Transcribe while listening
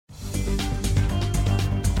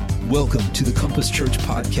Welcome to the Compass Church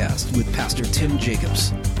Podcast with Pastor Tim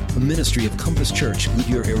Jacobs, a ministry of Compass Church,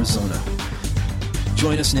 Goodyear, Arizona.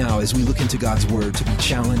 Join us now as we look into God's Word to be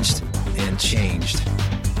challenged and changed.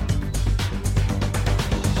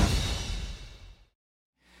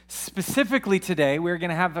 Specifically today, we're going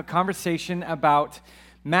to have a conversation about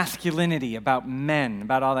masculinity, about men,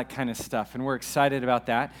 about all that kind of stuff, and we're excited about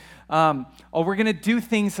that. We're going to do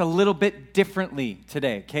things a little bit differently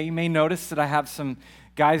today, okay? You may notice that I have some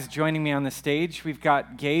guys joining me on the stage. We've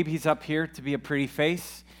got Gabe, he's up here to be a pretty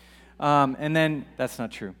face, and then, that's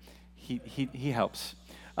not true, he helps.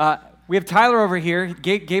 We have Tyler over here.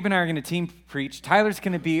 Gabe and I are going to team preach. Tyler's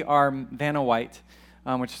going to be our Vanna White,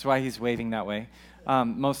 which is why he's waving that way.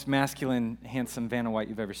 Most masculine, handsome Vanna White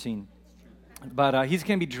you've ever seen. But he's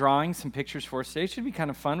going to be drawing some pictures for us today. It should be kind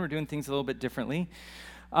of fun. We're doing things a little bit differently.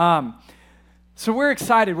 So we're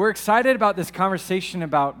excited. We're excited about this conversation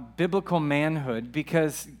about biblical manhood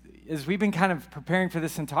because as we've been kind of preparing for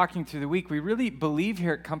this and talking through the week, we really believe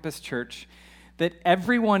here at Compass Church that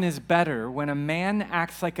everyone is better when a man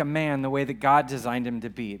acts like a man the way that God designed him to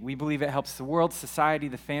be. We believe it helps the world, society,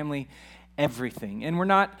 the family, everything. And we're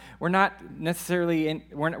not necessarily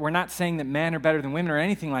we're not saying that men are better than women or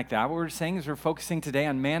anything like that. What we're saying is we're focusing today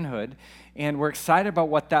on manhood, and we're excited about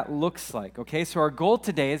what that looks like. Okay, so our goal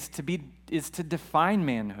today is to define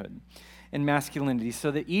manhood and masculinity,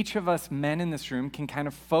 so that each of us men in this room can kind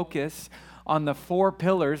of focus on the four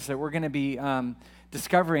pillars that we're going to be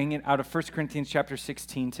discovering out of 1 Corinthians chapter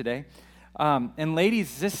 16 today. And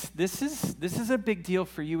ladies, this is a big deal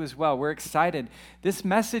for you as well. We're excited. This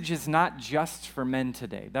message is not just for men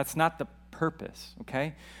today. That's not the purpose,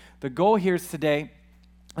 okay? The goal here is today,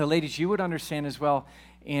 ladies, you would understand as well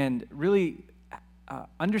and really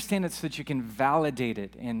understand it so that you can validate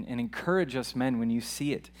it and encourage us men when you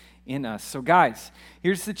see it in us. So guys,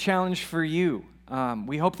 here's the challenge for you.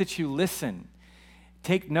 We hope that you listen,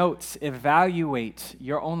 take notes, evaluate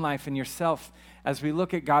your own life and yourself as we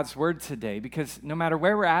look at God's Word today, because no matter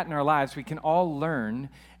where we're at in our lives, we can all learn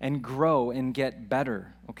and grow and get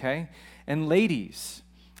better, okay? And ladies,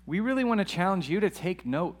 we really want to challenge you to take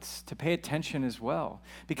notes, to pay attention as well,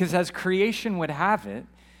 because as creation would have it,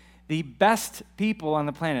 the best people on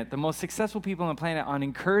the planet, the most successful people on the planet on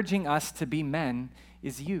encouraging us to be men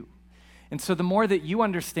is you. And so the more that you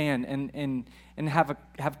understand and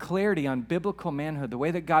have clarity on biblical manhood, the way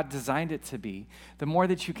that God designed it to be, the more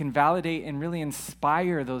that you can validate and really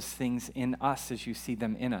inspire those things in us as you see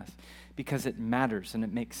them in us, because it matters and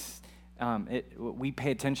it makes, we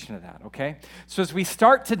pay attention to that, okay? So as we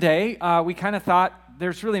start today, we kind of thought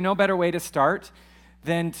there's really no better way to start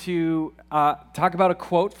than to talk about a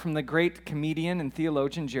quote from the great comedian and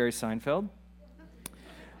theologian Jerry Seinfeld.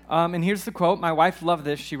 And here's the quote. My wife loved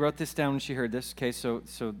this. She wrote this down when she heard this. Okay, so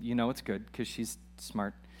you know it's good because she's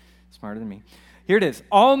smarter than me. Here it is.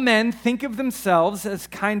 All men think of themselves as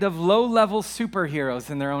kind of low-level superheroes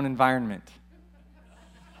in their own environment.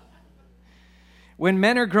 When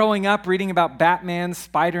men are growing up reading about Batman,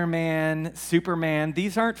 Spider-Man, Superman,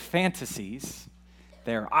 these aren't fantasies.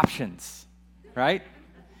 They're options, right?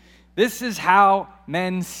 This is how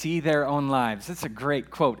men see their own lives. That's a great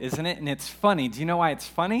quote, isn't it? And it's funny. Do you know why it's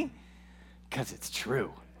funny? Because it's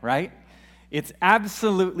true, right? It's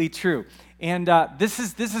absolutely true. And this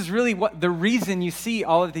is really what the reason you see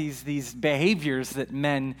all of these behaviors that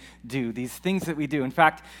men do, these things that we do. In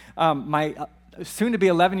fact, my soon-to-be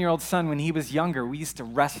 11-year-old son, when he was younger, we used to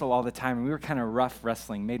wrestle all the time, and we were kind of rough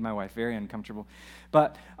wrestling, made my wife very uncomfortable.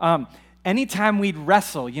 But anytime we'd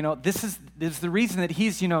wrestle, this is the reason that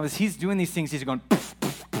he's, as he's doing these things, he's going, poof,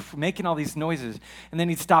 poof, poof, making all these noises, and then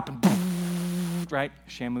he'd stop and, poof, right?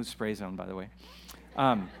 Shamu spray zone, by the way.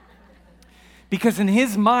 Because in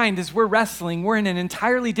his mind, as we're wrestling, we're in an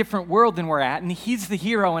entirely different world than we're at, and he's the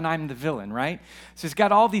hero and I'm the villain, right? So he's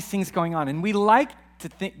got all these things going on, and we like to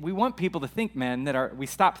think, we want people to think, men, we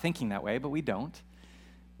stop thinking that way, but we don't.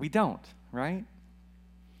 We don't, right?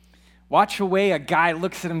 Watch the way a guy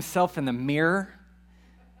looks at himself in the mirror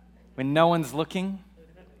when no one's looking.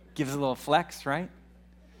 Gives a little flex, right?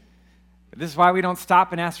 This is why we don't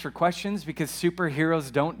stop and ask for questions, because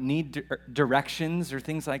superheroes don't need directions or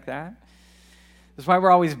things like that. This is why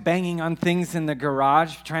we're always banging on things in the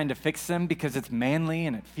garage trying to fix them, because it's manly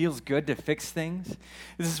and it feels good to fix things.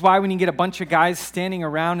 This is why when you get a bunch of guys standing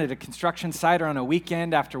around at a construction site or on a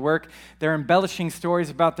weekend after work, they're embellishing stories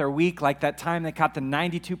about their week, like that time they caught the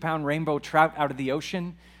 92-pound rainbow trout out of the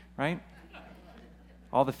ocean, right?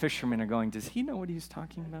 All the fishermen are going, does he know what he's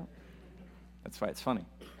talking about? That's why it's funny.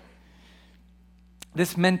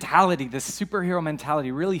 this mentality, this superhero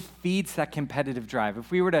mentality, really feeds that competitive drive. If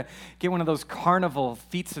we were to get one of those carnival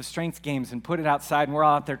feats of strength games and put it outside and we're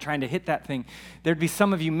all out there trying to hit that thing, there'd be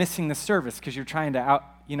some of you missing the service because you're trying to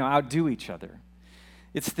outdo each other.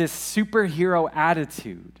 It's this superhero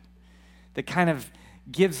attitude that kind of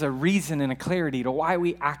gives a reason and a clarity to why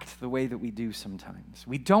we act the way that we do sometimes.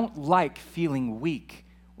 We don't like feeling weak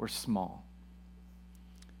or small.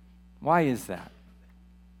 Why is that?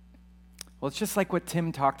 Well, it's just like what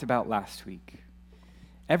Tim talked about last week.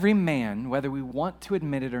 Every man, whether we want to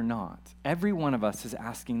admit it or not, every one of us is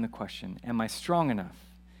asking the question, am I strong enough?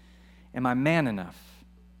 Am I man enough?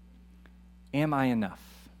 Am I enough?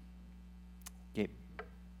 Gabe.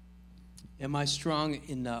 Am I strong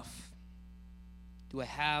enough? Do I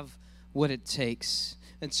have what it takes?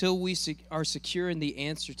 Until we are secure in the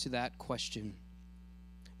answer to that question,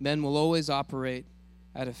 men will always operate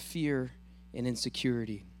out of fear and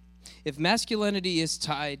insecurity. If masculinity is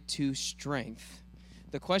tied to strength,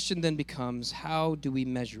 the question then becomes, how do we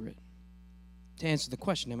measure it? To answer the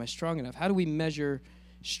question, am I strong enough? How do we measure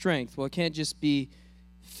strength? Well, it can't just be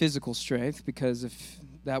physical strength, because if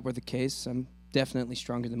that were the case, I'm definitely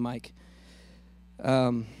stronger than Mike.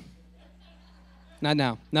 Not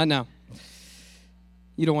now.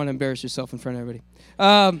 You don't want to embarrass yourself in front of everybody.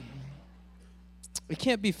 It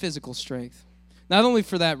can't be physical strength. Not only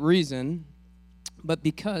for that reason, but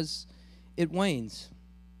because it wanes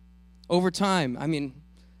over time. I mean,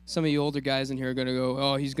 some of you older guys in here are going to go,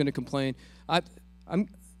 oh, he's going to complain. I'm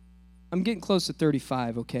getting close to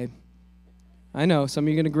 35, okay? I know, some of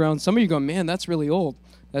you are going to groan. Some of you are going, man, that's really old.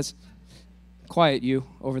 That's quiet, you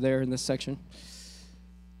over there in this section.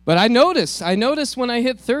 But I noticed when I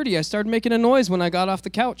hit 30, I started making a noise when I got off the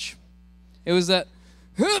couch. It was that,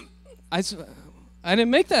 I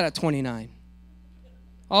didn't make that at 29.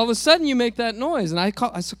 All of a sudden, you make that noise. And I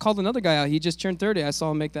called another guy out. He just turned 30. I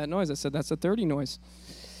saw him make that noise. I said, that's a 30 noise.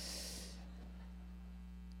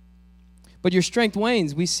 But your strength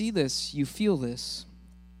wanes. We see this. You feel this.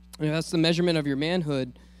 And if that's the measurement of your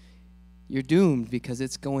manhood, you're doomed, because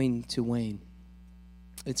it's going to wane.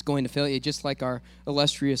 It's going to fail you, just like our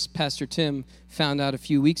illustrious Pastor Tim found out a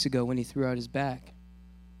few weeks ago when he threw out his back.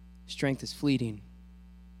 Strength is fleeting.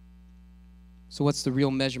 So what's the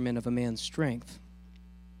real measurement of a man's strength?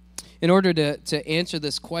 In order to answer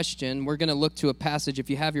this question, we're going to look to a passage. If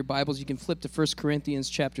you have your Bibles, you can flip to 1 Corinthians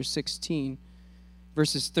chapter 16,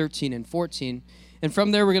 verses 13 and 14. And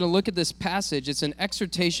from there, we're going to look at this passage. It's an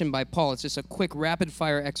exhortation by Paul. It's just a quick,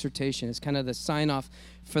 rapid-fire exhortation. It's kind of the sign-off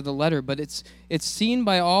for the letter. But it's seen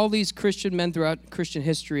by all these Christian men throughout Christian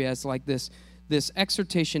history as like this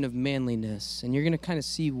exhortation of manliness. And you're going to kind of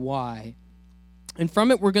see why. And from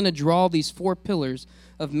it, we're going to draw these 4 pillars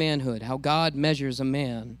of manhood, how God measures a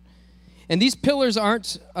man. And these pillars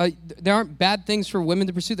aren't bad things for women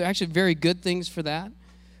to pursue. They're actually very good things for that.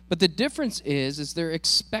 But the difference is they're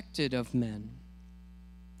expected of men.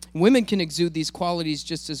 Women can exude these qualities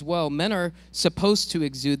just as well. Men are supposed to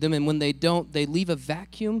exude them, and when they don't, they leave a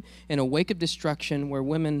vacuum and a wake of destruction where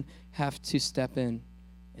women have to step in.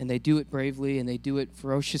 And they do it bravely, and they do it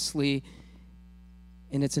ferociously,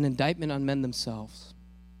 and it's an indictment on men themselves.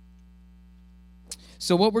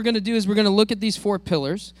 So what we're going to do is we're going to look at these 4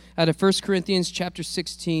 pillars out of 1 Corinthians chapter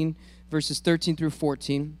 16, verses 13 through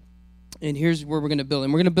 14. And here's where we're going to build.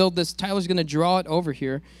 And we're going to build this. Tyler's going to draw it over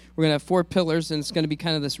here. We're going to have 4 pillars, and it's going to be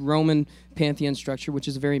kind of this Roman pantheon structure, which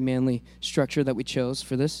is a very manly structure that we chose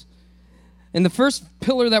for this. And the first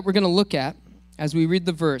pillar that we're going to look at, as we read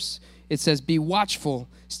the verse, it says, be watchful,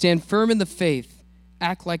 stand firm in the faith,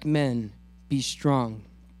 act like men, be strong.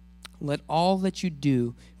 Let all that you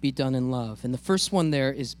do be done in love. And the first one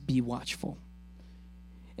there is be watchful.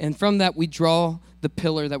 And from that, we draw the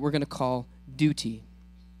pillar that we're going to call duty.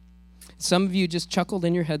 Some of you just chuckled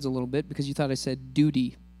in your heads a little bit because you thought I said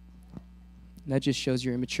duty. And that just shows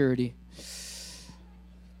your immaturity.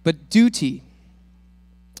 But duty,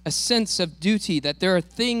 a sense of duty, that there are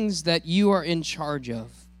things that you are in charge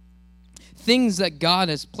of, things that God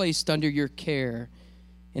has placed under your care.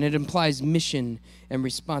 And it implies mission and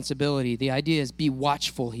responsibility. The idea is be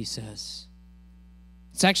watchful, he says.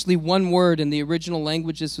 It's actually one word in the original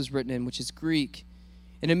language this was written in, which is Greek.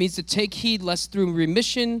 And it means to take heed lest through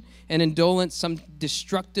remission and indolence some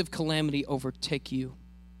destructive calamity overtake you.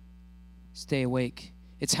 Stay awake.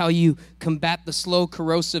 It's how you combat the slow,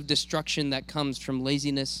 corrosive destruction that comes from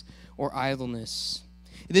laziness or idleness.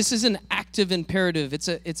 This is an active imperative.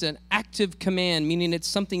 It's an active command, meaning it's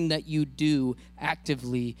something that you do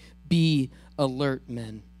actively. Be alert,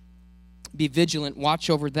 men. Be vigilant, watch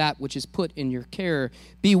over that which is put in your care.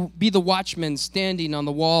 Be the watchman standing on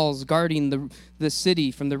the walls, guarding the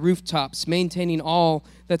city from the rooftops, maintaining all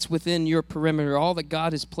that's within your perimeter, all that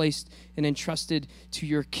God has placed and entrusted to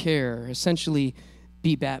your care. Essentially,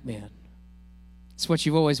 be Batman. It's what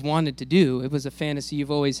you've always wanted to do. It was a fantasy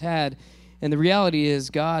you've always had. And the reality is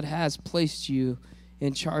God has placed you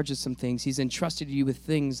in charge of some things. He's entrusted you with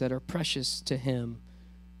things that are precious to him.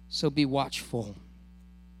 So be watchful.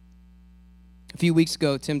 A few weeks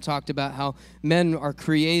ago, Tim talked about how men are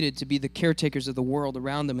created to be the caretakers of the world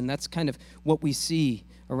around them, and that's kind of what we see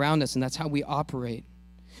around us, and that's how we operate.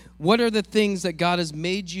 What are the things that God has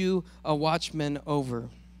made you a watchman over?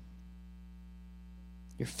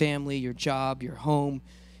 Your family, your job, your home,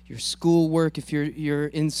 your schoolwork, if you're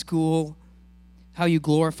in school, how you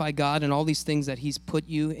glorify God and all these things that he's put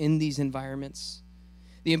you in these environments.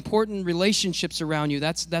 The important relationships around you,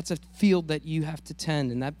 that's a field that you have to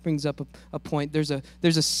tend, and that brings up a point. There's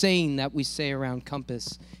a saying that we say around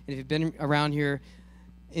Compass, and if you've been around here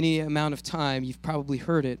any amount of time, you've probably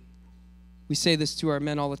heard it. We say this to our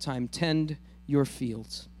men all the time: tend your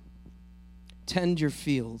fields. Tend your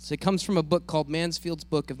fields. It comes from a book called Mansfield's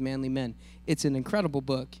Book of Manly Men. It's an incredible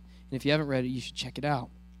book, and if you haven't read it, you should check it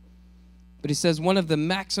out. But he says one of the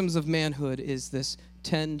maxims of manhood is this: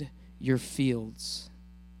 tend your fields.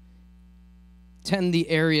 Tend the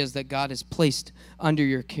areas that God has placed under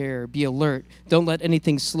your care. Be alert. Don't let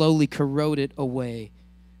anything slowly corrode it away,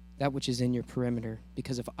 that which is in your perimeter,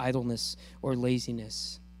 because of idleness or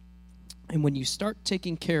laziness. And when you start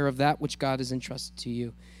taking care of that which God has entrusted to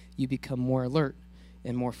you, you become more alert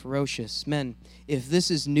and more ferocious. Men, if this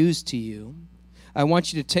is news to you, I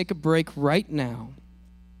want you to take a break right now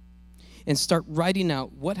and start writing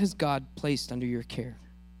out what has God placed under your care.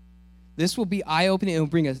 This will be eye-opening. It will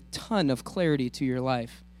bring a ton of clarity to your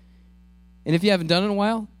life. And if you haven't done it in a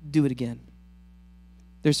while, do it again.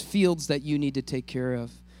 There's fields that you need to take care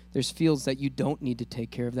of. There's fields that you don't need to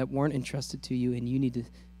take care of that weren't entrusted to you, and you need to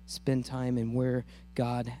spend time in where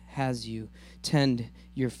God has you. Tend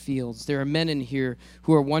your fields. There are men in here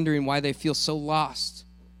who are wondering why they feel so lost,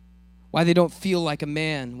 why they don't feel like a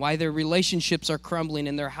man, why their relationships are crumbling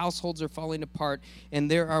and their households are falling apart,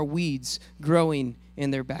 and there are weeds growing in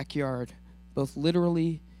their backyard, both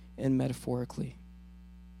literally and metaphorically.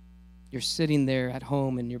 You're sitting there at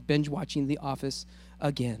home and you're binge watching The Office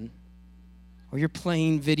again, or you're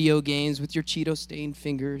playing video games with your Cheeto-stained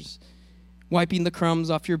fingers, wiping the crumbs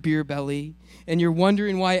off your beer belly, and you're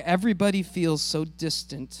wondering why everybody feels so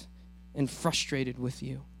distant and frustrated with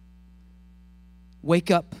you. Wake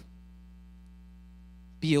up.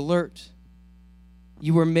 Be alert.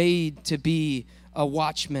 You were made to be a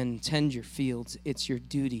watchman. Tend your fields. It's your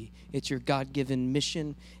duty. It's your God-given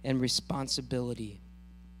mission and responsibility.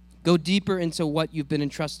 Go deeper into what you've been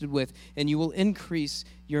entrusted with, and you will increase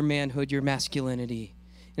your manhood, your masculinity.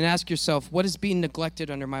 And ask yourself, what is being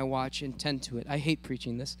neglected under my watch, and tend to it. I hate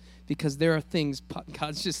preaching this because there are things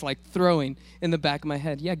God's just like throwing in the back of my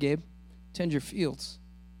head. Yeah, Gabe, tend your fields.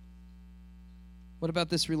 What about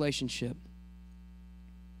this relationship?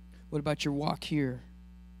 What about your walk here?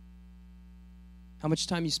 How much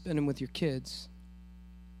time you spending with your kids?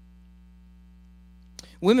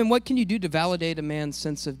 Women, what can you do to validate a man's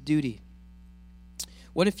sense of duty?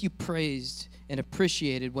 What if you praised and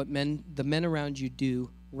appreciated what the men around you do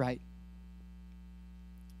right?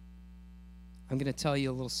 I'm going to tell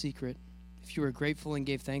you a little secret. If you were grateful and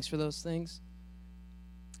gave thanks for those things,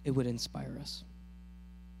 it would inspire us.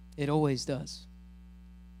 It always does.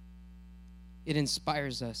 It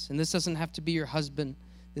inspires us. And this doesn't have to be your husband.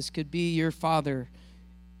 This could be your father,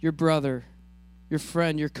 your brother, your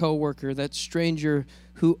friend, your coworker, that stranger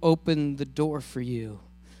who opened the door for you.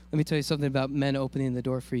 Let me tell you something about men opening the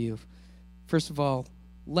door for you. First of all,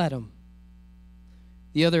 let them.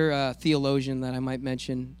 The other theologian that I might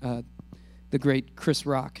mention, the great Chris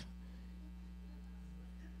Rock,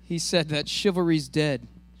 he said that chivalry's dead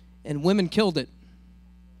and women killed it,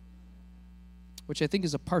 which I think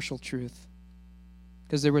is a partial truth,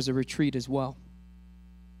 because there was a retreat as well.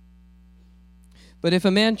 But if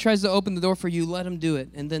a man tries to open the door for you, let him do it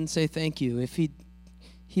and then say thank you. If you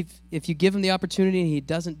give him the opportunity and he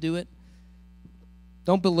doesn't do it,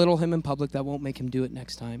 don't belittle him in public. That won't make him do it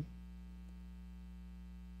next time.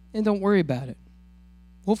 And don't worry about it.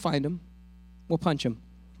 We'll find him. We'll punch him.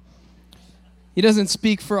 He doesn't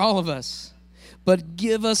speak for all of us, but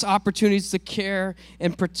give us opportunities to care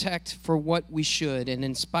and protect for what we should, and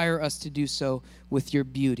inspire us to do so with your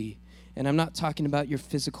beauty. And I'm not talking about your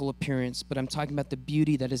physical appearance, but I'm talking about the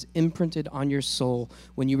beauty that is imprinted on your soul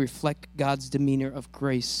when you reflect God's demeanor of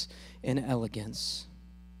grace and elegance.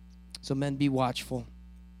 So men, be watchful.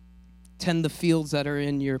 tend the fields that are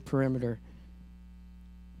in your perimeter.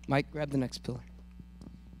 Mike, grab the next pillar.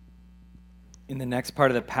 In the next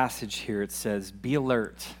part of the passage here, it says, be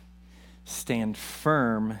alert, stand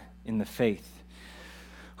firm in the faith.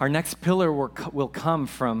 Our next pillar will come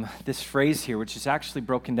from this phrase here, which is actually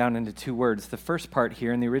broken down into two words. The first part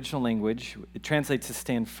here in the original language, it translates as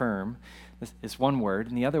stand firm. This is one word,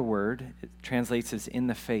 and the other word it translates as in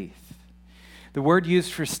the faith. The word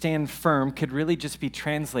used for stand firm could really just be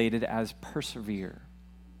translated as persevere.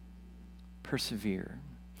 Persevere.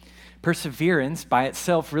 Perseverance by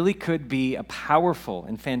itself really could be a powerful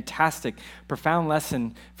and fantastic, profound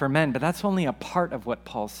lesson for men, but that's only a part of what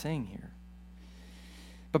Paul's saying here.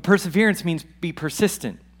 But perseverance means be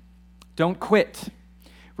persistent. Don't quit.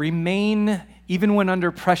 Remain even when under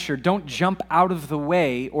pressure. Don't jump out of the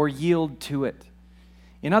way or yield to it.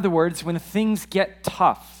 In other words, when things get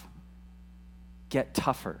tough, get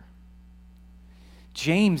tougher.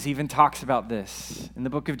 James even talks about this. In the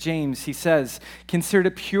book of James, he says, consider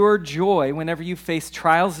it pure joy whenever you face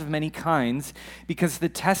trials of many kinds, because the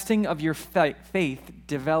testing of your faith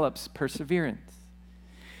develops perseverance.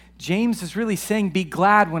 James is really saying, be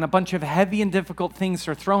glad when a bunch of heavy and difficult things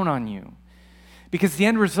are thrown on you. Because the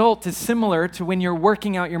end result is similar to when you're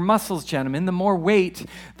working out your muscles, gentlemen. The more weight,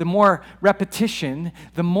 the more repetition,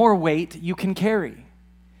 the more weight you can carry.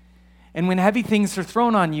 And when heavy things are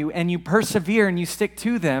thrown on you and you persevere and you stick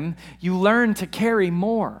to them, you learn to carry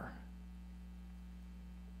more.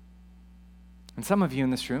 And some of you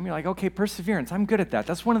in this room, you're like, okay, perseverance, I'm good at that.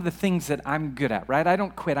 That's one of the things that I'm good at, right? I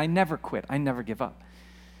don't quit. I never quit. I never give up.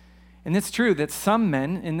 And it's true that some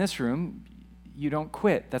men in this room, you don't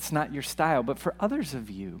quit. That's not your style. But for others of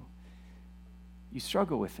you, you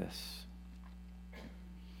struggle with this.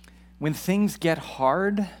 When things get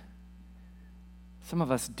hard, some of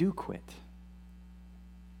us do quit.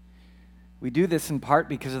 We do this in part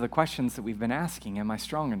because of the questions that we've been asking. Am I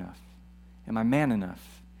strong enough? Am I man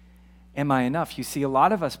enough? Am I enough? You see, a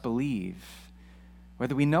lot of us believe,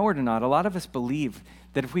 whether we know it or not, a lot of us believe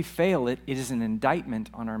that if we fail it is an indictment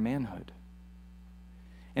on our manhood.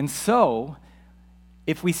 And so,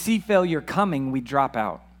 if we see failure coming, we drop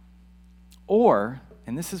out. Or,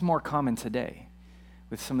 and this is more common today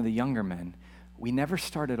with some of the younger men, we never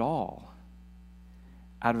start at all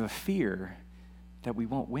out of a fear that we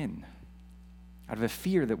won't win, out of a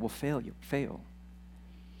fear that we'll fail.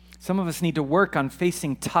 Some of us need to work on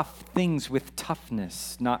facing tough things with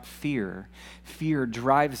toughness, not fear. Fear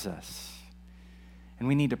drives us. And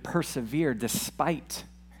we need to persevere despite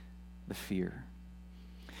the fear.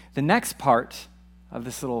 The next part of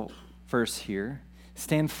this little verse here,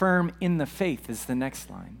 stand firm in the faith, is the next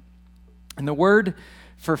line. And the word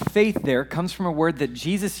for faith there comes from a word that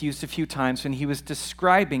Jesus used a few times when he was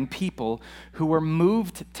describing people who were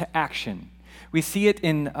moved to action. We see it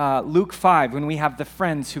in Luke 5 when we have the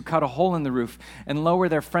friends who cut a hole in the roof and lower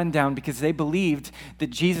their friend down because they believed that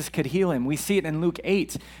Jesus could heal him. We see it in Luke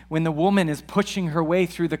 8 when the woman is pushing her way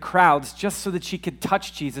through the crowds just so that she could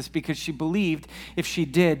touch Jesus because she believed if she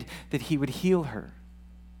did that he would heal her.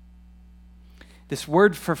 This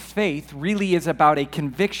word for faith really is about a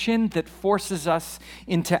conviction that forces us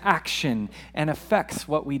into action and affects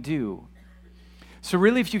what we do. So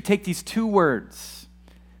really, if you take these two words,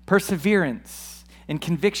 perseverance and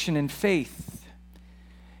conviction and faith,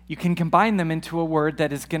 you can combine them into a word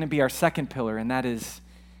that is going to be our second pillar, and that is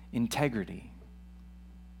integrity.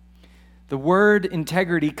 The word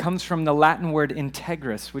integrity comes from the Latin word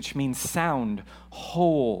integris, which means sound,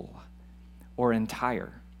 whole, or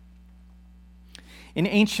entire. In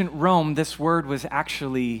ancient Rome, this word was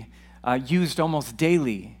actually used almost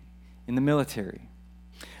daily in the military.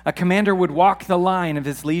 A commander would walk the line of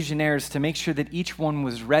his legionnaires to make sure that each one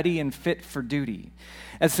was ready and fit for duty.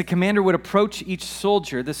 As the commander would approach each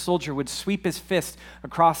soldier, the soldier would sweep his fist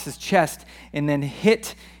across his chest and then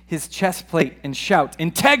hit his chest plate and shout,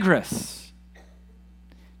 "Integris!"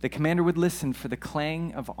 The commander would listen for the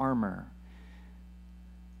clang of armor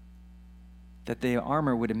that the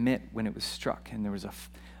armor would emit when it was struck, and there was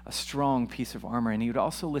a strong piece of armor. And he would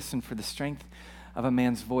also listen for the strength of a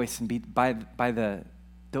man's voice, and by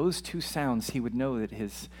those two sounds, he would know that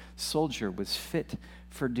his soldier was fit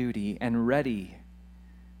for duty and ready,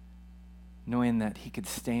 knowing that he could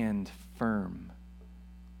stand firm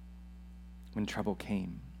when trouble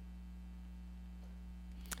came.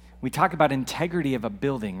 We talk about integrity of a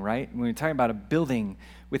building, right? When we talk about a building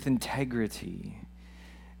with integrity,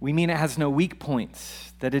 we mean it has no weak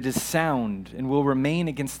points, that it is sound and will remain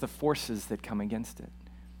against the forces that come against it.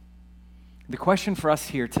 The question for us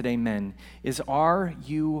here today, men, is are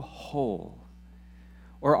you whole?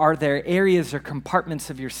 Or are there areas or compartments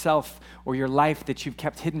of yourself or your life that you've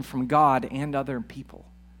kept hidden from God and other people?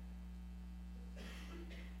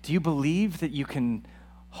 Do you believe that you can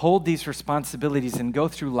hold these responsibilities and go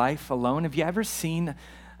through life alone? Have you ever seen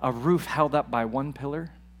a roof held up by one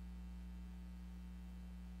pillar?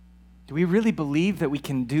 Do we really believe that we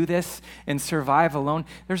can do this and survive alone?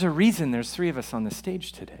 There's a reason there's 3 of us on the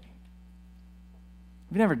stage today.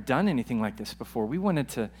 We've never done anything like this before. We wanted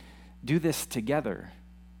to do this together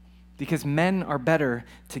because men are better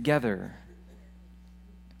together.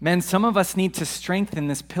 Men, some of us need to strengthen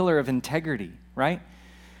this pillar of integrity, right?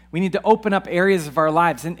 We need to open up areas of our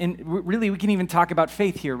lives. And really, we can even talk about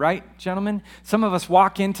faith here, right, gentlemen? Some of us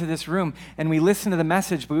walk into this room and we listen to the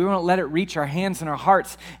message, but we won't let it reach our hands and our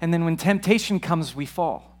hearts. And then when temptation comes, we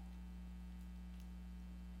fall.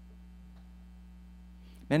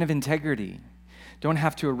 Men of integrity don't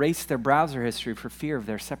have to erase their browser history for fear of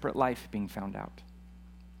their separate life being found out.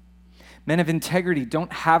 Men of integrity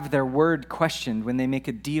don't have their word questioned when they make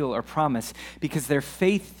a deal or promise because their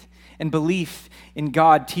faith and belief in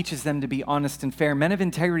God teaches them to be honest and fair. Men of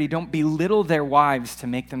integrity don't belittle their wives to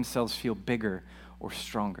make themselves feel bigger or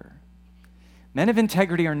stronger. Men of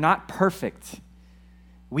integrity are not perfect.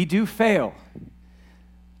 We do fail,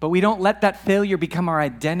 but we don't let that failure become our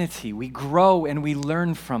identity. We grow and we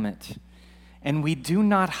learn from it, and we do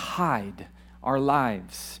not hide our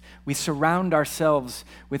lives. We surround ourselves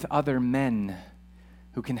with other men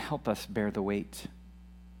who can help us bear the weight.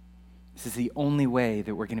 This is the only way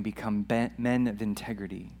that we're going to become men of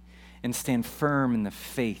integrity and stand firm in the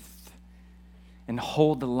faith and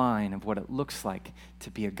hold the line of what it looks like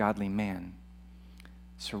to be a godly man.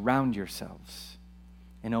 Surround yourselves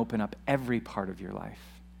and open up every part of your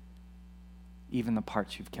life, even the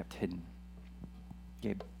parts you've kept hidden.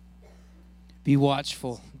 Gabe. Be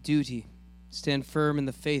watchful, duty. Stand firm in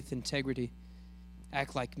the faith, integrity.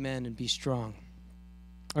 Act like men and be strong.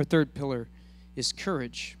 Our third pillar is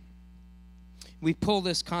courage. We pull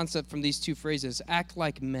this concept from these 2 phrases, act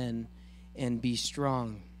like men and be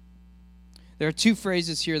strong. There are 2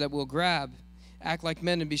 phrases here that we'll grab. Act like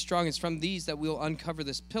men and be strong. It's from these that we'll uncover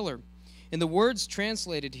this pillar. And the words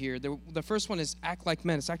translated here, the first one is act like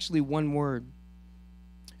men. It's actually one word.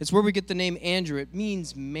 It's where we get the name Andrew. It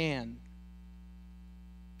means man.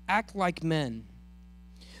 Act like men.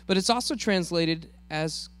 But it's also translated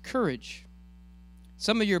as courage.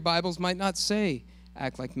 Some of your Bibles might not say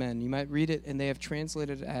act like men. You might read it and they have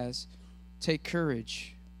translated it as take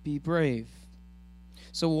courage, be brave.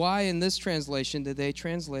 So why in this translation did they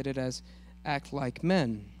translate it as act like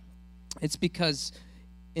men? It's because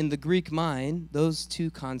in the Greek mind, those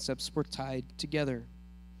 2 concepts were tied together.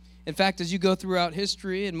 In fact, as you go throughout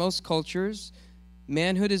history in most cultures,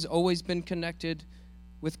 manhood has always been connected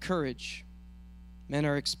with courage. Men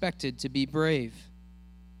are expected to be brave.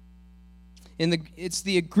 It's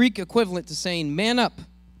the Greek equivalent to saying, man up.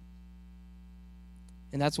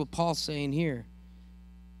 And that's what Paul's saying here.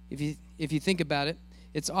 If you think about it,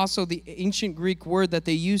 it's also the ancient Greek word that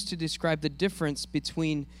they used to describe the difference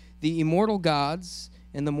between the immortal gods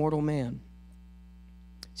and the mortal man.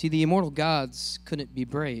 See, the immortal gods couldn't be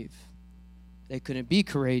brave. They couldn't be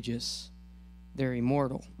courageous. They're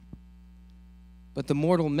immortal. But the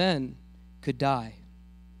mortal men could die.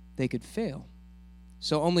 They could fail.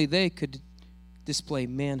 So only they could display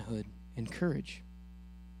manhood and courage.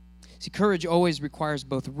 See, courage always requires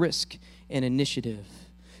both risk and initiative.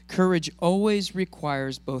 Courage always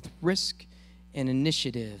requires both risk and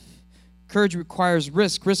initiative. Courage requires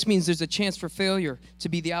risk. Risk means there's a chance for failure to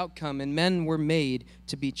be the outcome, and men were made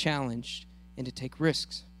to be challenged and to take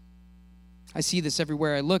risks. I see this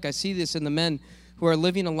everywhere I look. I see this in the men who are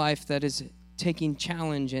living a life that is taking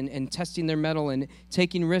challenge and testing their mettle and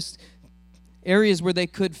taking risks, areas where they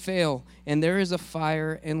could fail, and there is a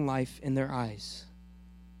fire and life in their eyes.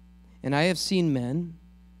 And I have seen men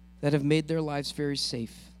that have made their lives very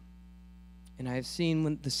safe. And I have seen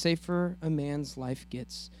when the safer a man's life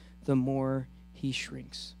gets, the more he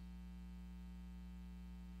shrinks.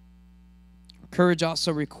 Courage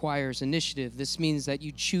also requires initiative. This means that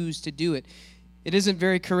you choose to do it. It isn't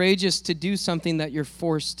very courageous to do something that you're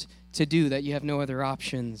forced to do, that you have no other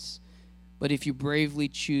options. But if you bravely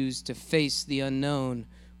choose to face the unknown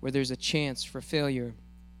where there's a chance for failure,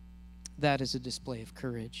 that is a display of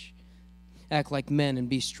courage. Act like men and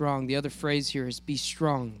be strong. The other phrase here is be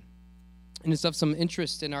strong. And it's of some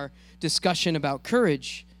interest in our discussion about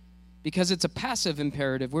courage because it's a passive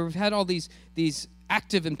imperative where we've had all these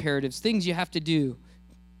active imperatives, things you have to do.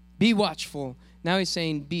 Be watchful. Now he's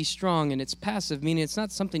saying be strong, and it's passive, meaning it's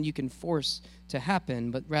not something you can force to happen,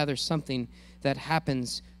 but rather something that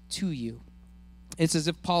happens to you. It's as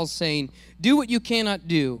if Paul's saying, do what you cannot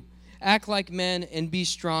do. Act like men and be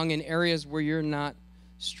strong in areas where you're not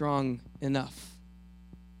strong enough.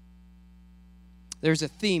 There's a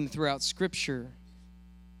theme throughout Scripture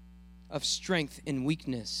of strength and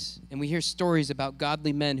weakness. And we hear stories about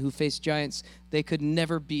godly men who face giants they could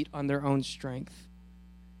never beat on their own strength.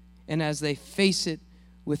 And as they face it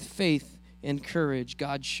with faith and courage,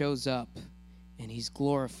 God shows up and he's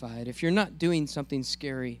glorified. If you're not doing something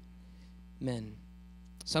scary, men,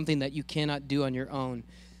 something that you cannot do on your own,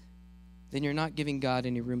 then you're not giving God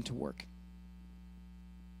any room to work.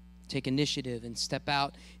 Take initiative and step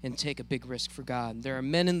out and take a big risk for God. There are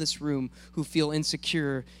men in this room who feel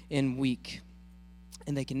insecure and weak,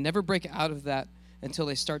 and they can never break out of that until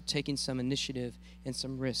they start taking some initiative and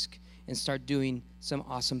some risk and start doing some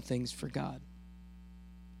awesome things for God.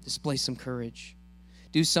 Display some courage.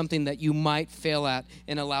 Do something that you might fail at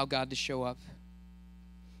and allow God to show up.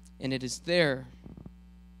 And it is there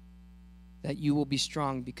that you will be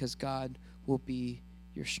strong because God will be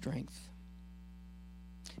your strength.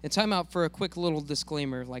 And time out for a quick little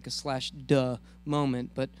disclaimer, like a /duh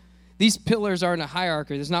moment, but these pillars are in a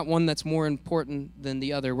hierarchy. There's not one that's more important than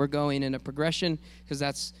the other. We're going in a progression because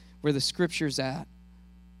that's where the Scripture's at.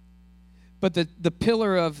 But the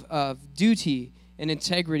pillar of duty and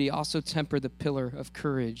integrity also temper the pillar of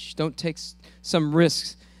courage. Don't take some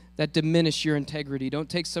risks that diminish your integrity. Don't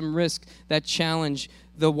take some risks that challenge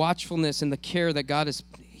the watchfulness and the care that God has.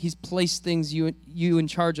 He's placed things you in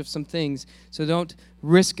charge of some things. So don't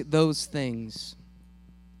risk those things.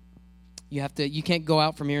 You can't go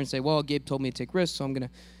out from here and say, well, Gabe told me to take risks, so I'm going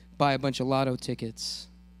to buy a bunch of lotto tickets.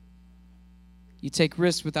 You take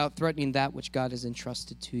risks without threatening that which God has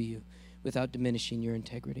entrusted to you, without diminishing your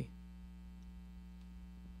integrity.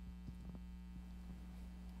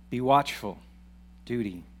 Be watchful,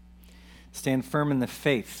 duty. Stand firm in the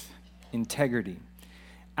faith, integrity.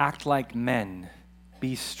 Act like men.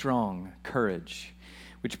 Be strong, courage.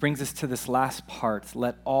 Which brings us to this last part.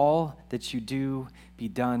 Let all that you do be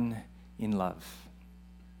done in love.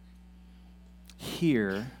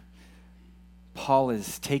 Here, Paul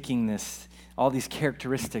is taking all these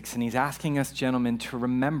characteristics, and he's asking us, gentlemen, to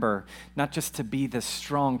remember not just to be the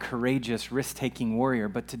strong, courageous, risk-taking warrior,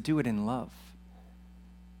 but to do it in love.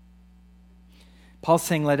 Paul's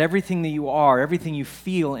saying, let everything that you are, everything you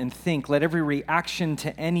feel and think, let every reaction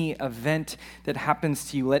to any event that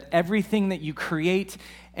happens to you, let everything that you create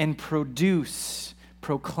and produce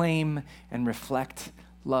proclaim and reflect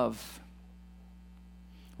love.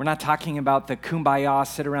 We're not talking about the kumbaya,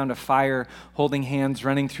 sit around a fire, holding hands,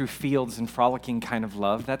 running through fields and frolicking kind of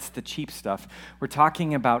love. That's the cheap stuff. We're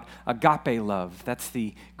talking about agape love. That's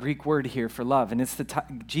the Greek word here for love. And it's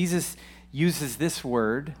Jesus uses this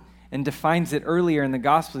word and defines it earlier in the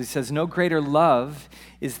gospel. He says, no greater love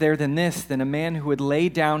is there than this, than a man who would lay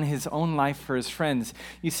down his own life for his friends.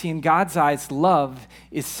 You see, in God's eyes, love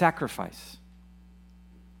is sacrifice.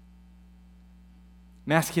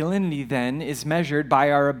 Masculinity, then, is measured by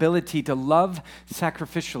our ability to love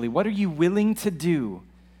sacrificially. What are you willing to do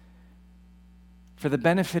for the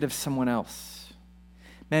benefit of someone else?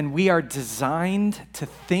 Men, we are designed to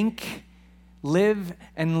think, live,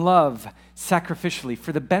 and love sacrificially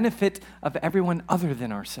for the benefit of everyone other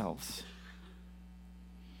than ourselves.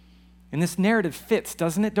 And this narrative fits,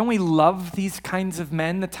 doesn't it? Don't we love these kinds of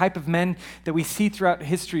men, the type of men that we see throughout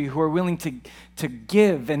history who are willing to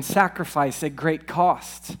give and sacrifice at great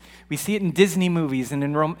cost? We see it in Disney movies and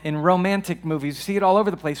in romantic movies. We see it all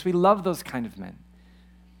over the place. We love those kind of men.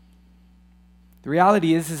 The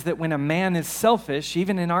reality is that when a man is selfish,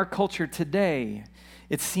 even in our culture today,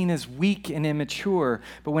 it's seen as weak and immature.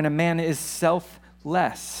 But when a man is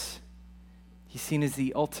selfless, he's seen as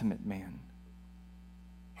the ultimate man.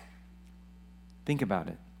 Think about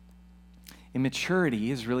it.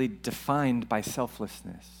 Immaturity is really defined by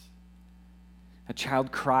selflessness. A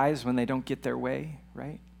child cries when they don't get their way,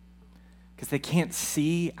 right? Because they can't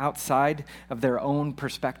see outside of their own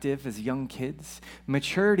perspective as young kids.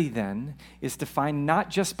 Maturity, then, is defined not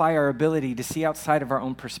just by our ability to see outside of our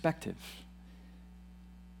own perspective,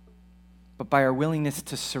 but by our willingness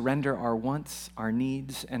to surrender our wants, our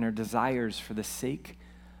needs, and our desires for the sake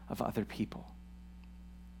of other people.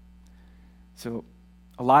 So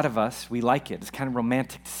a lot of us, we like it. It's kind of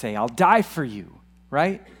romantic to say, I'll die for you,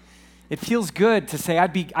 right? It feels good to say,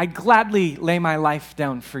 I'd gladly lay my life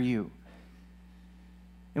down for you.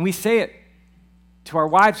 And we say it to our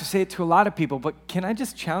wives, we say it to a lot of people, but can I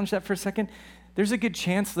just challenge that for a second? There's a good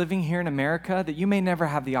chance living here in America that you may never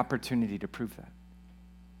have the opportunity to prove that.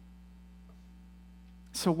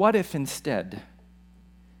 So what if instead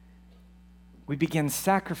we begin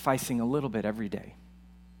sacrificing a little bit every day?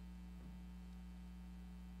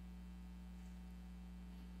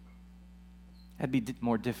 That'd be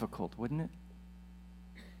more difficult, wouldn't it?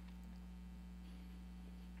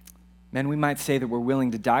 Men, we might say that we're willing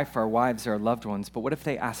to die for our wives or our loved ones, but what if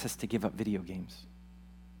they ask us to give up video games?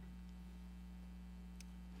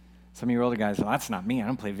 Some of your older guys, well, that's not me. I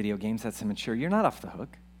don't play video games. That's immature. You're not off the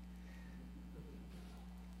hook.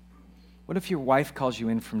 What if your wife calls you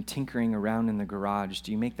in from tinkering around in the garage?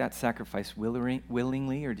 Do you make that sacrifice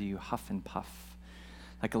willingly, or do you huff and puff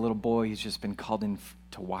like a little boy who's just been called in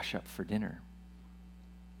to wash up for dinner?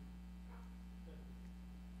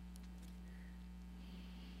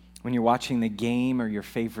 When you're watching the game or your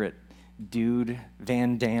favorite dude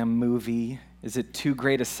Van Damme movie, is it too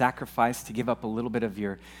great a sacrifice to give up a little bit of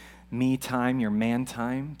your me time, your man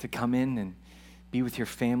time, to come in and be with your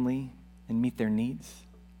family and meet their needs?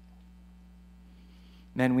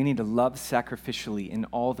 Men, we need to love sacrificially in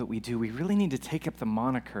all that we do. We really need to take up the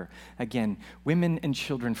moniker, again, women and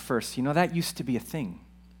children first. You know, that used to be a thing.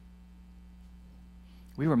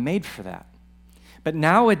 We were made for that. But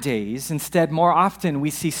nowadays, instead, more often,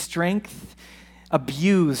 we see strength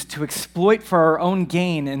abused to exploit for our own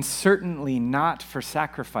gain and certainly not for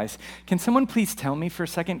sacrifice. Can someone please tell me for a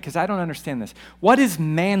second, because I don't understand this. What is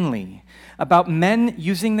manly about men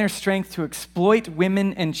using their strength to exploit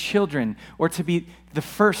women and children or to be the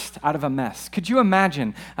first out of a mess? Could you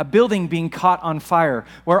imagine a building being caught on fire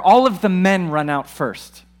where all of the men run out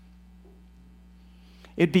first?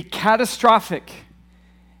 It'd be catastrophic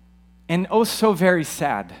and oh so very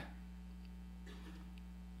sad.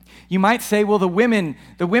 You might say, well, the women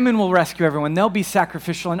will rescue everyone. They'll be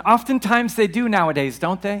sacrificial. And oftentimes they do nowadays,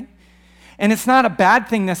 don't they? And it's not a bad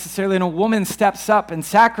thing necessarily when a woman steps up and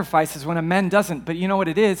sacrifices when a man doesn't. But you know what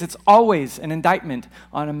it is? It's always an indictment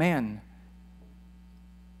on a man.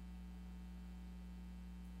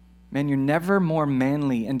 Man, you're never more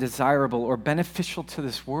manly and desirable or beneficial to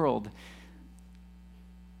this world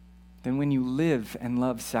than when you live and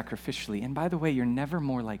love sacrificially. And by the way, you're never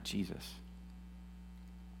more like Jesus.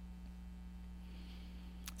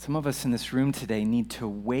 Some of us in this room today need to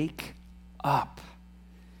wake up.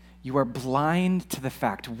 You are blind to the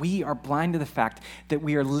fact, we are blind to the fact that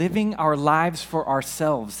we are living our lives for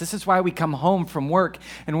ourselves. This is why we come home from work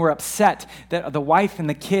and we're upset that the wife and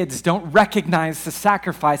the kids don't recognize the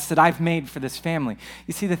sacrifice that I've made for this family.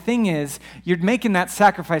 You see, the thing is, you're making that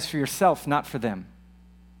sacrifice for yourself, not for them.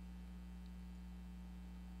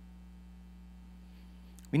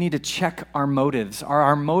 We need to check our motives. Are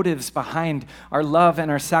our motives behind our love and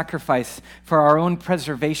our sacrifice for our own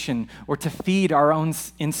preservation or to feed our own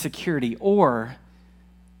insecurity? Or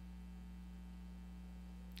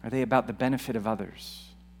are they about the benefit of others?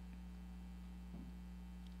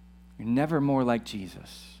 You're never more like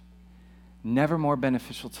Jesus, never more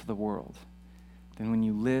beneficial to the world than when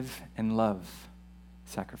you live and love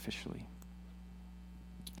sacrificially.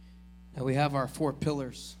 Now we have our 4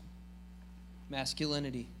 pillars.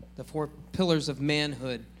 Masculinity, the 4 pillars of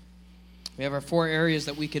manhood. We have our 4 areas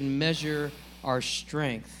that we can measure our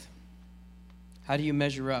strength. How do you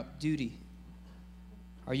measure up? Duty.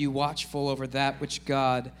 Are you watchful over that which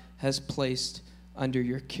God has placed under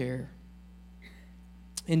your care?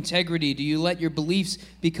 Integrity. Do you let your beliefs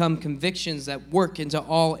become convictions that work into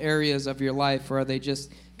all areas of your life, or are they just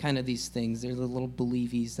kind of these things? They're the little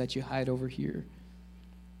believies that you hide over here.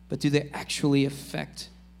 But do they actually affect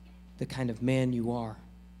the kind of man you are?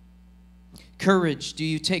 Courage. Do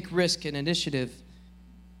you take risk and initiative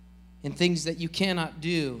in things that you cannot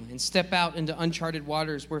do and step out into uncharted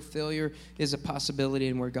waters where failure is a possibility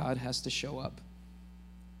and where God has to show up?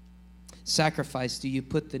 Sacrifice. Do you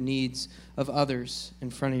put the needs of others in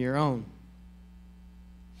front of your own?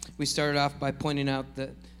 We started off by pointing out that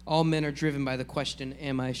all men are driven by the question,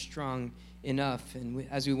 am I strong enough? And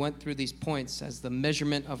as we went through these points as the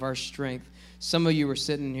measurement of our strength, some of you were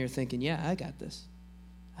sitting here thinking, yeah, I got this.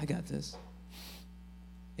 I got this.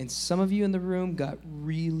 And some of you in the room got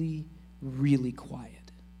really, really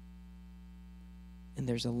quiet. And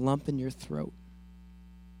there's a lump in your throat.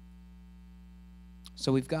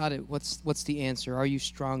 So we've got it. What's the answer? Are you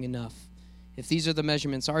strong enough? If these are the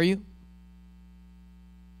measurements, are you?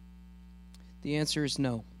 The answer is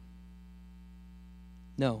no.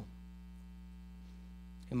 No.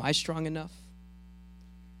 Am I strong enough?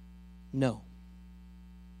 No.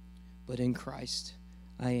 But in Christ,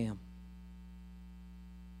 I am.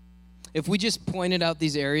 If we just pointed out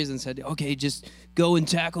these areas and said, okay, just go and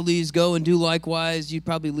tackle these, go and do likewise, you'd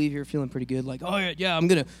probably leave here feeling pretty good. Like, oh yeah, I'm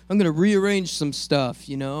gonna rearrange some stuff,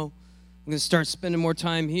 you know. I'm gonna start spending more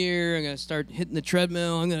time here. I'm gonna start hitting the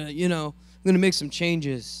treadmill. I'm gonna make some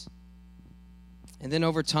changes. And then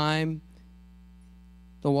over time,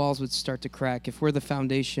 the walls would start to crack if we're the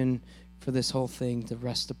foundation for this whole thing to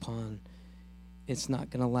rest upon. it's not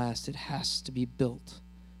going to last. It has to be built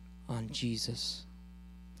on Jesus.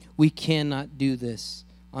 We cannot do this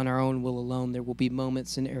on our own will alone. There will be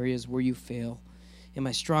moments and areas where you fail. Am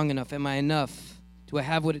I strong enough? Am I enough? Do I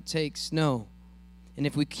have what it takes? No. And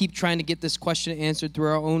if we keep trying to get this question answered through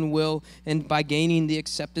our own will and by gaining the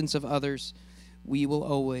acceptance of others, we will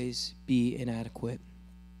always be inadequate.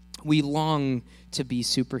 We long to be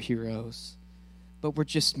superheroes, but we're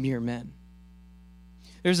just mere men.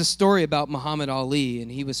 There's a story about Muhammad Ali,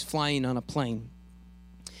 and he was flying on a plane.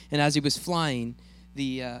 And as he was flying,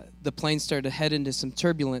 the plane started to head into some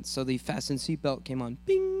turbulence, so the fasten seatbelt came on.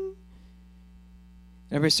 Bing!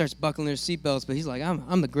 Everybody starts buckling their seatbelts, but he's like,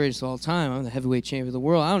 I'm the greatest of all time. I'm the heavyweight champion of the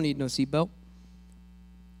world. I don't need no seatbelt.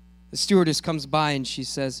 The stewardess comes by, and she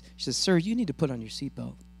says, sir, you need to put on your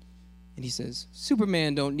seatbelt. And he says,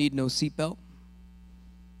 Superman don't need no seatbelt.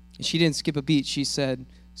 And she didn't skip a beat. She said,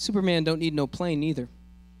 Superman don't need no plane either.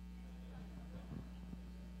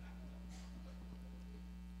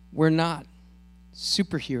 We're not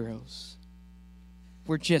superheroes.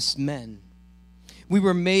 We're just men. We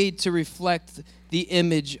were made to reflect the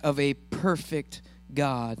image of a perfect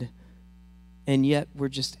God, and yet we're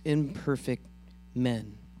just imperfect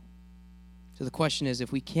men. So the question is,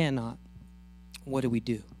 if we cannot, what do we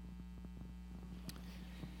do?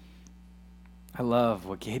 I love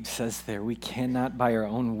what Gabe says there. We cannot by our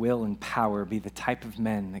own will and power be the type of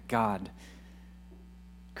men that God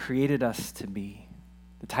created us to be,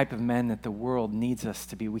 the type of men that the world needs us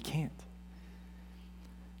to be. We can't.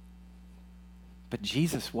 But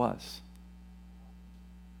Jesus was.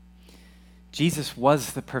 Jesus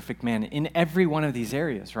was the perfect man in every one of these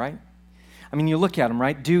areas, right? I mean, you look at him,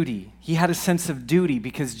 right? Duty. He had a sense of duty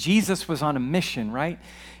because Jesus was on a mission, right?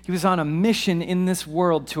 He was on a mission in this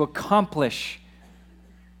world to accomplish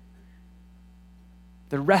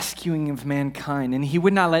the rescuing of mankind, and he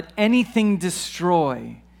would not let anything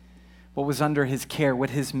destroy what was under his care, what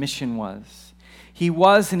his mission was. He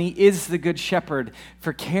was and he is the good shepherd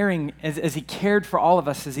for caring, as he cared for all of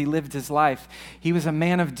us as he lived his life. He was a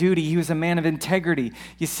man of duty. He was a man of integrity.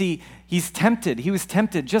 You see, he was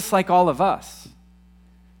tempted just like all of us.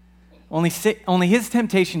 Only his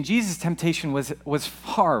temptation, Jesus' temptation, was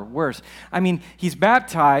far worse. I mean, he's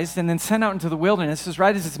baptized and then sent out into the wilderness. This is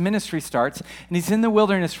right as his ministry starts, and he's in the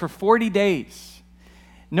wilderness for 40 days.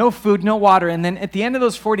 No food, no water. And then at the end of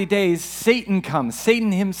those 40 days, Satan comes.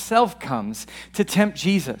 Satan himself comes to tempt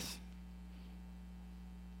Jesus.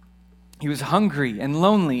 He was hungry and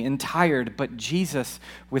lonely and tired, but Jesus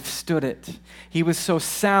withstood it. He was so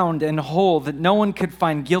sound and whole that no one could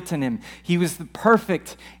find guilt in him. He was the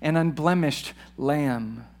perfect and unblemished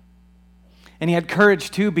lamb. And he had courage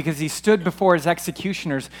too, because he stood before his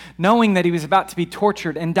executioners, knowing that he was about to be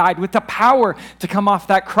tortured and died, with the power to come off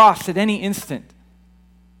that cross at any instant.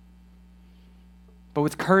 But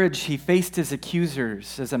with courage, he faced his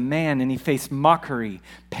accusers as a man, and he faced mockery,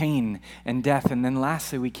 pain, and death. And then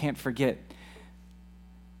lastly, we can't forget,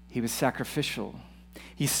 he was sacrificial.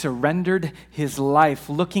 He surrendered his life,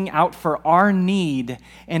 looking out for our need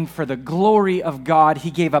and for the glory of God.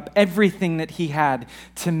 He gave up everything that he had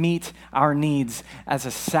to meet our needs as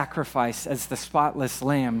a sacrifice, as the spotless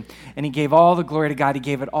lamb. And he gave all the glory to God. He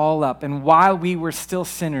gave it all up. And while we were still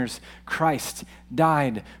sinners, Christ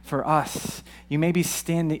died for us. You may be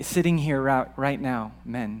sitting here right now,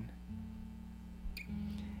 men.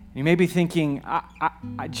 You may be thinking,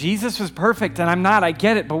 Jesus was perfect and I'm not, I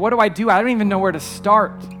get it, but what do? I don't even know where to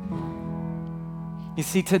start. You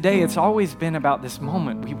see, today it's always been about this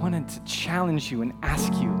moment. We wanted to challenge you and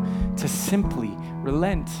ask you to simply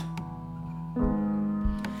relent.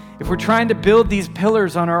 If we're trying to build these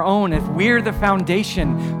pillars on our own, if we're the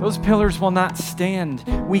foundation, those pillars will not stand.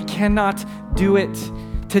 We cannot do it.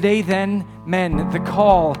 Today then, men, the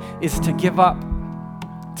call is to give up,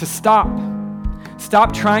 to stop.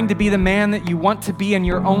 Stop trying to be the man that you want to be in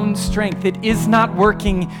your own strength. It is not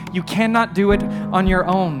working. You cannot do it on your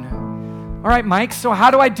own. All right, Mike, so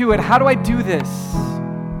how do I do it? How do I do this?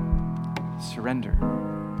 Surrender.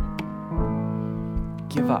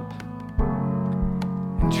 Give up.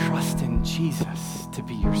 And trust in Jesus to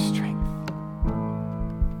be your strength.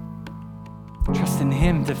 Trust in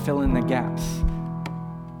him to fill in the gaps.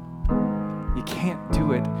 You can't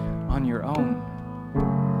do it on your own.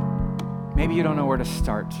 Maybe you don't know where to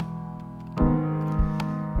start.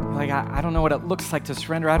 You're like, I don't know what it looks like to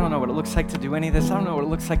surrender. I don't know what it looks like to do any of this. I don't know what it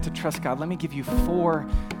looks like to trust God. Let me give you 4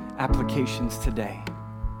 applications today.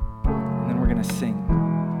 And then we're going to sing.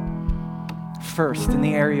 First, in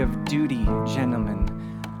the area of duty,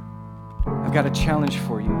 gentlemen, I've got a challenge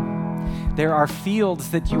for you. There are fields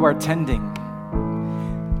that you are tending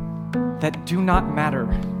that do not matter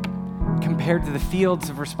compared to the fields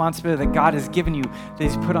of responsibility that God has given you, that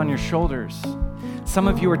He's put on your shoulders. Some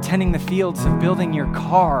of you are tending the fields of building your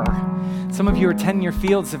car. Some of you are tending your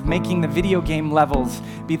fields of making the video game levels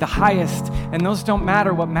be the highest, and those don't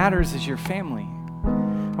matter. What matters is your family.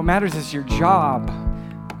 What matters is your job.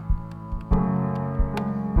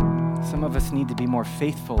 Some of us need to be more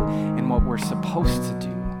faithful in what we're supposed to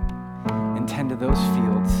do and tend to those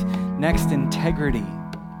fields. Next, integrity.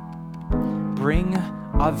 Bring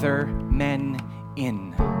other men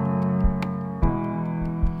in.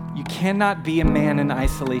 You cannot be a man in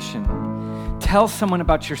isolation. Tell someone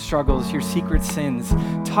about your struggles, your secret sins.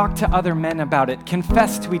 Talk to other men about it.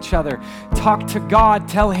 Confess to each other. Talk to God.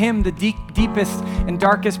 Tell Him the deepest and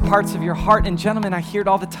darkest parts of your heart. And gentlemen, I hear it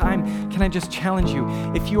all the time. Can I just challenge you?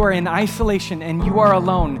 If you are in isolation and you are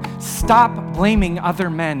alone, stop blaming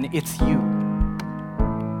other men. It's you.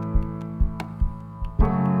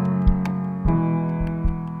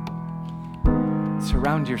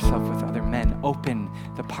 Surround yourself with other men. Open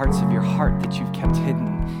the parts of your heart that you've kept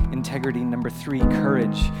hidden. Integrity. Number 3,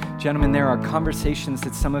 courage. Gentlemen, there are conversations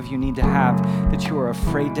that some of you need to have that you are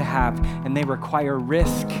afraid to have, and they require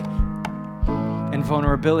risk and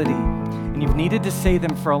vulnerability. And you've needed to say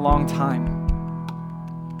them for a long time.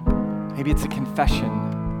 Maybe it's a confession,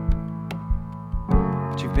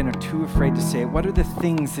 but you've been too afraid to say it. What are the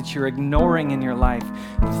things that you're ignoring in your life?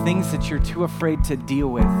 The things that you're too afraid to deal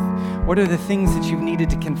with? What are the things that you've needed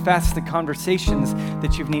to confess, the conversations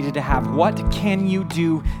that you've needed to have? What can you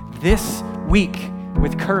do this week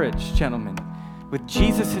with courage, gentlemen? With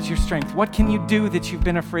Jesus as your strength, what can you do that you've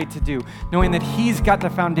been afraid to do? Knowing that He's got the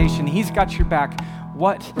foundation, He's got your back.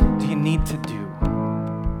 What do you need to do?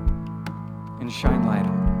 And shine light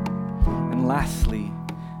on. And lastly,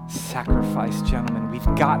 sacrifice, gentlemen. We've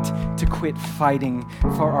got to quit fighting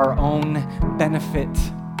for our own benefit.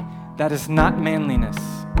 That is not manliness.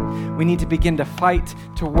 We need to begin to fight,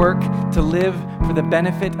 to work, to live for the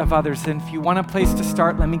benefit of others. And if you want a place to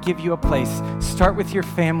start, let me give you a place. Start with your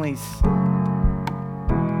families.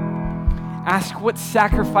 Ask what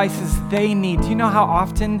sacrifices they need. Do you know how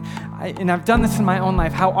often, and I've done this in my own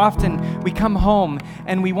life, how often we come home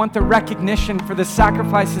and we want the recognition for the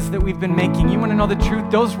sacrifices that we've been making? You want to know the truth?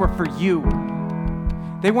 Those were for you.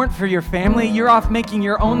 They weren't for your family. You're off making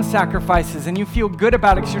your own sacrifices, and you feel good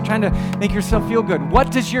about it because you're trying to make yourself feel good.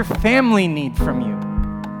 What does your family need from you?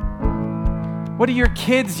 What do your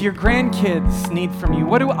kids, your grandkids need from you?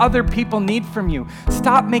 What do other people need from you?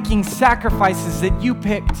 Stop making sacrifices that you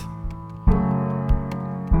picked.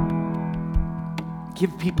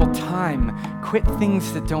 Give people time. Quit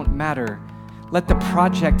things that don't matter. Let the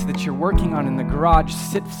project that you're working on in the garage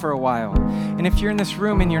sit for a while. And if you're in this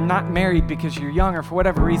room and you're not married because you're young or for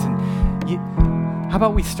whatever reason, how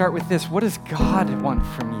about we start with this? What does God want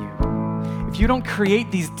from you? If you don't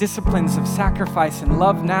create these disciplines of sacrifice and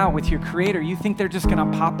love now with your Creator, you think they're just going to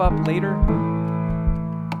pop up later?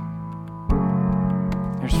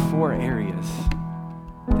 There's 4 areas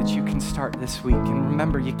that you can start this week. And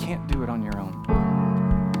remember, you can't do it on your own.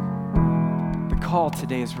 Call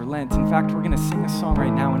today is relent. In fact, we're going to sing a song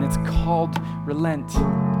right now, and it's called Relent.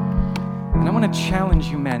 And I want to challenge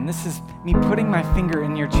you, men. This is me putting my finger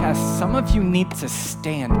in your chest. Some of you need to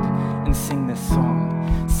stand and sing this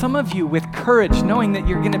song. Some of you with courage, knowing that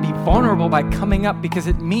you're going to be vulnerable by coming up because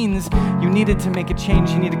it means you needed to make a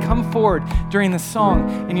change. You need to come forward during the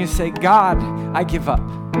song and you say, God, I give up.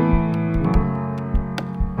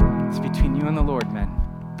 It's between you and the Lord, men.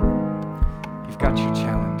 You've got your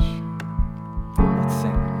challenge. Let's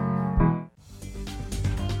sing.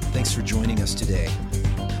 Thanks for joining us today.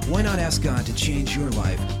 Why not ask God to change your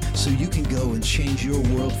life so you can go and change your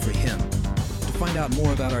world for Him? To find out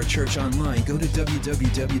more about our church online, go to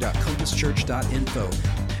www.compasschurch.info,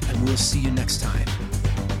 and we'll see you next time.